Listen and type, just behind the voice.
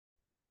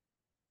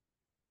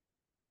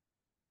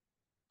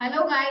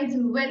Hello guys,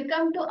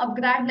 welcome to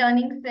upGrad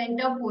Learning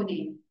Center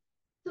Pune.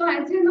 So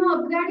as you know,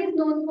 upGrad is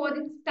known for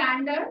its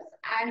standards,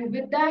 and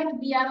with that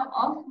we are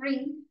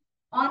offering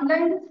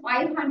online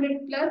 500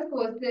 plus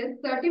courses,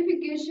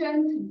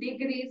 certifications,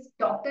 degrees,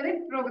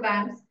 doctorate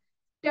programs,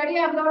 study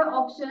abroad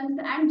options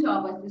and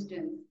job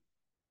assistance.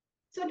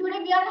 So today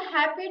we are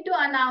happy to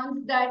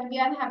announce that we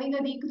are having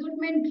a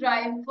recruitment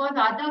drive for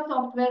Raja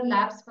Software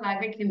Labs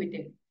Private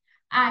Limited.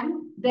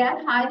 And they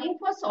are hiring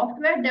for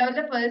software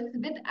developers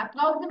with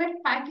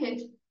approximate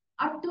package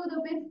up to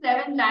rupees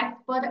 7 lakhs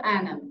per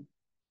annum.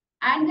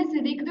 And this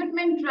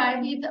recruitment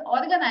drive is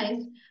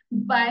organized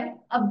by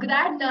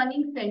upGrad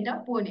Learning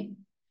Center, Pune.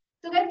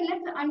 So guys,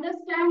 let's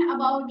understand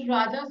about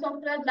Raja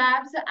Software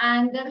Labs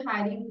and their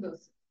hiring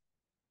process.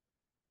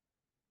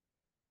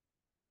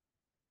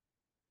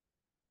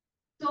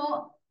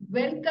 So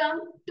welcome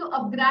to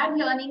upGrad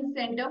Learning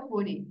Center,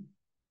 Pune.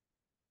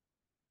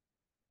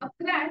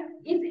 upGrad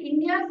is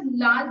India's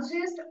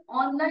largest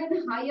online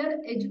higher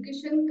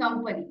education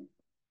company,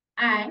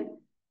 and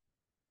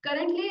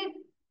currently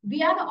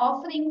we are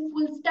offering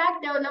full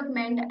stack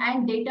development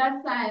and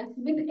data science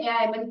with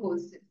AI/ML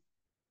courses.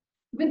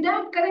 With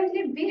that,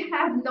 currently we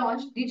have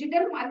launched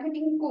digital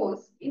marketing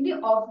course in the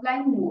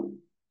offline mode.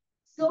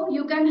 So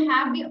you can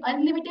have the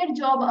unlimited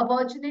job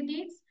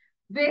opportunities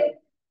with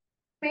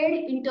paid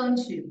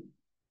internship.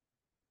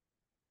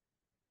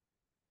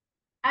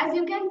 As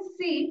you can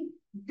see,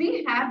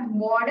 we have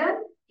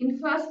modern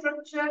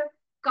infrastructure,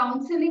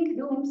 counseling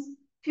rooms,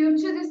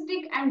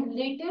 futuristic and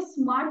latest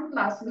smart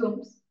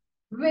classrooms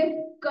with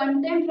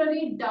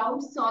contemporary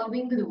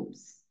doubt-solving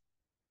rooms.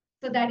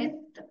 So that is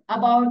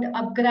about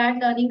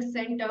upGrad Learning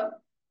Center.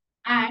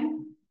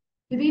 And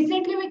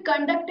recently we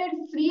conducted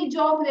free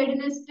job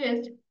readiness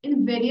test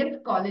in various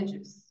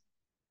colleges.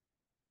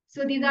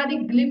 So these are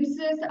the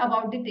glimpses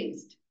about the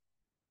test.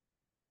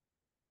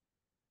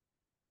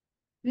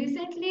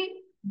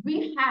 Recently,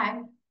 we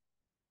had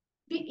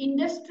the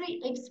industry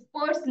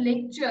experts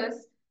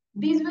lectures.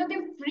 These were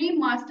the free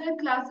master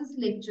classes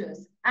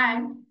lectures,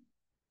 and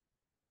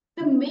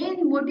the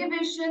main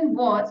motivation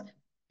was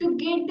to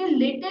get the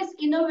latest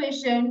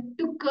innovation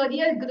to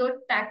career growth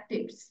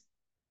tactics.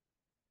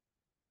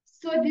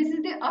 So this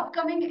is the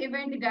upcoming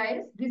event,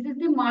 guys. This is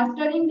the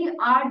Mastering the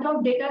Art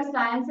of Data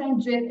Science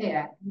and Gen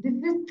AI. This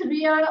is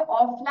 3-hour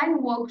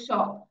offline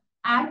workshop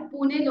at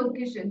Pune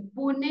location,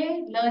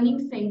 Pune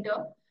Learning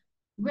Center,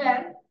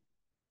 where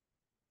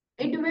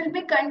it will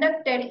be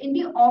conducted in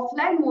the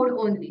offline mode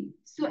only.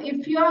 So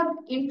if you are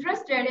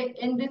interested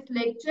in this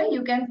lecture,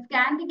 you can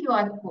scan the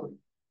QR code.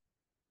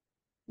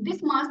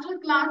 This master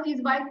class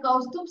is by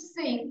Kaustubh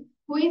Singh,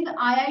 who is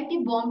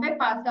IIT Bombay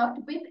pass out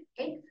with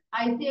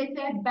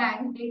ex-ICICI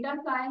Bank Data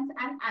Science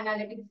and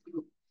Analytics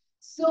Group.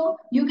 So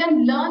you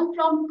can learn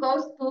from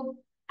Kaustubh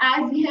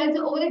as he has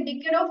over a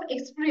decade of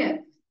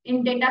experience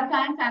in data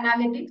science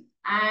analytics,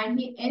 and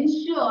he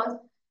ensures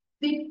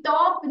the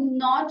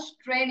top-notch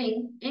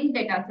training in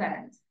data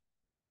science.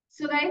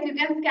 So guys, you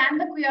can scan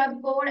the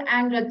QR code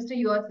and register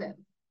yourself.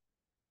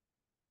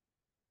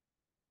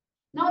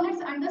 Now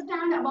let's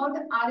understand about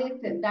the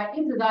RSL, that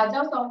is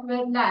Raja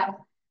Software Labs.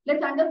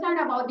 Let's understand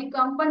about the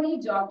company,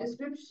 job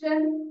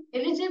description,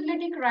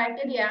 eligibility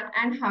criteria,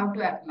 and how to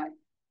apply.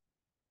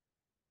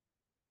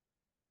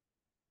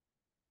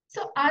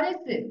 So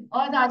RSL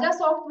or Raja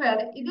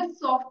Software is a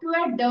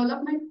software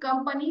development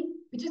company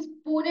which is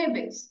Pune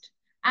based,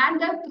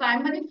 and their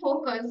primary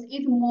focus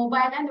is mobile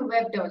and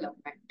web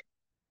development.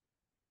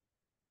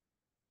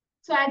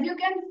 So as you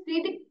can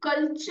see the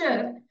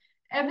culture,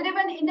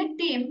 everyone in the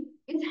team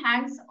is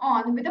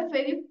hands-on with a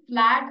very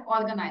flat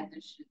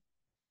organization.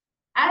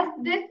 As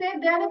they say,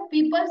 they are a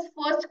people's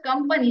first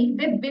company.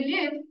 They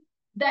believe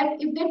that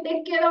if they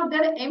take care of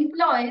their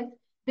employees,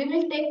 they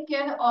will take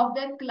care of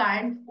their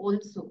clients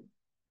also.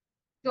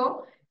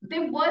 So they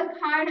work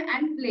hard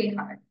and play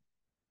hard.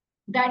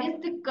 That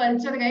is the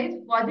culture, guys,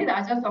 for the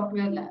Raja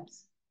Software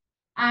Labs.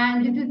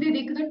 And this is the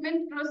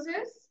recruitment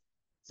process.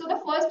 So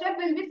the first step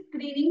will be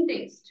screening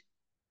test.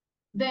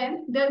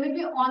 Then there will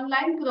be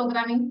online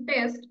programming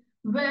test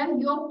where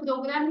your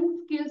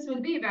programming skills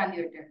will be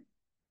evaluated.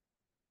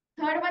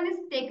 Third one is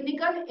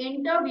technical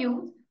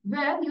interviews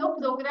where your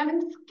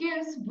programming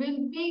skills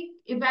will be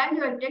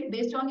evaluated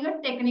based on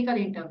your technical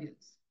interviews.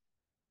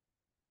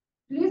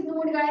 Please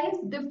note, guys,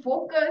 they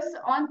focus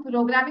on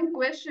programming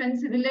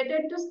questions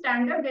related to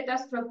standard data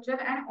structure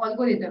and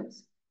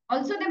algorithms.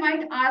 Also, they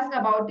might ask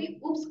about the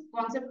OOPS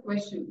concept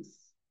questions.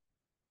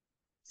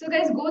 So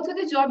guys, go through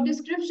the job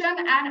description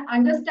and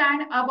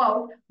understand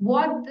about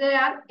what they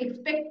are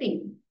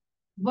expecting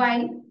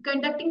while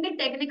conducting the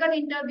technical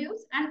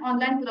interviews and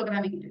online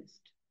programming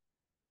test.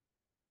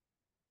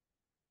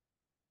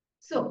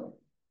 So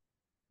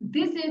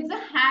this is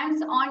a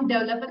hands-on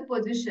developer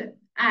position,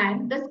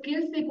 and the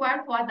skills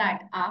required for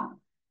that are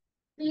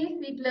C,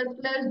 C++,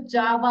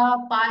 Java,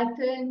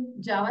 Python,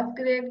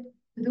 JavaScript,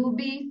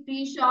 Ruby,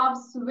 C#,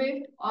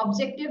 Swift,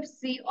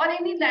 Objective-C, or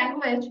any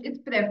language is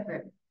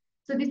preferred.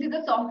 So this is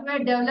a software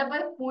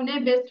developer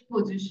Pune-based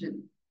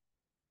position.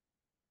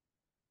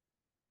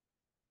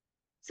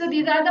 So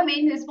these are the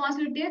main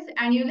responsibilities,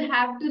 and you'll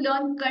have to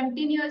learn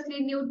continuously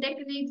new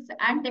techniques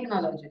and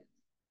technologies.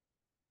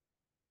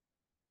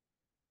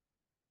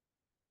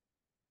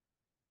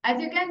 As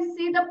you can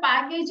see, the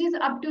package is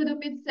up to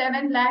rupees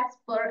 7 lakhs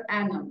per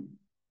annum.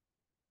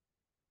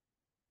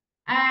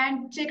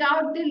 And check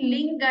out the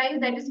link, guys,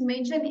 that is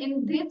mentioned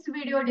in this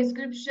video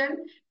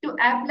description to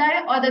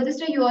apply or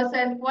register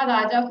yourself for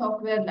Raja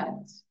Software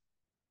Labs.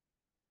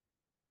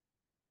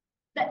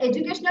 The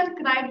educational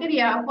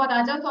criteria for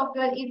Raja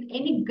Software is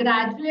any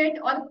graduate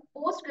or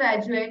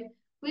postgraduate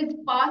who is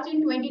passed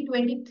in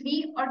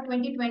 2023 or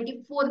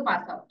 2024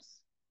 pass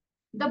outs.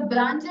 The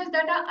branches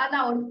that are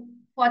allowed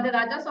for the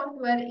Raja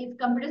Software is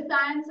computer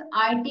science,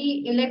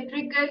 IT,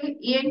 electrical,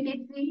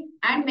 E&TC,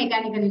 and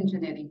mechanical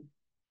engineering.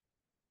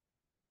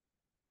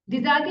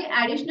 These are the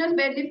additional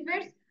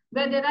benefits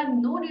where there are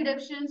no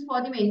deductions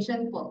for the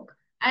mentioned perk.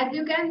 As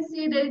you can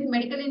see, there is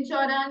medical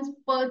insurance,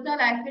 personal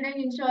accident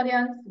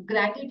insurance,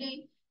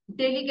 gratuity,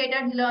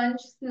 dedicated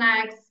lunch,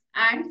 snacks,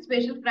 and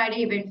special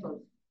Friday events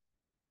also.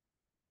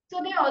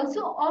 So they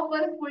also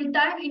offer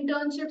full-time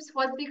internships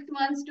for 6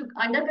 months to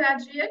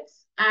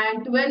undergraduates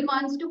and 12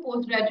 months to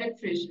postgraduate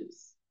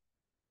freshers.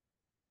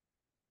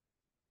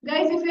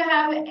 Guys, if you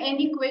have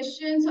any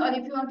questions or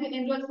if you want to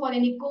enroll for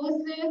any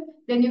courses,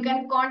 then you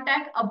can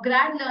contact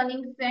upGrad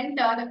Learning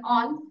Center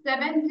on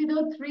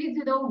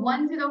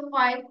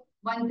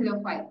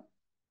 7030105105.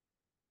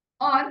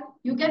 Or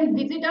you can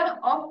visit our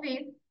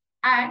office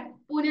at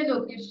Pune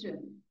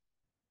location.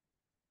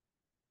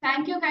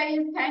 Thank you,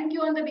 guys. Thank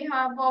you on the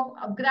behalf of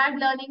upGrad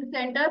Learning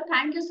Center.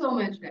 Thank you so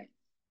much, guys.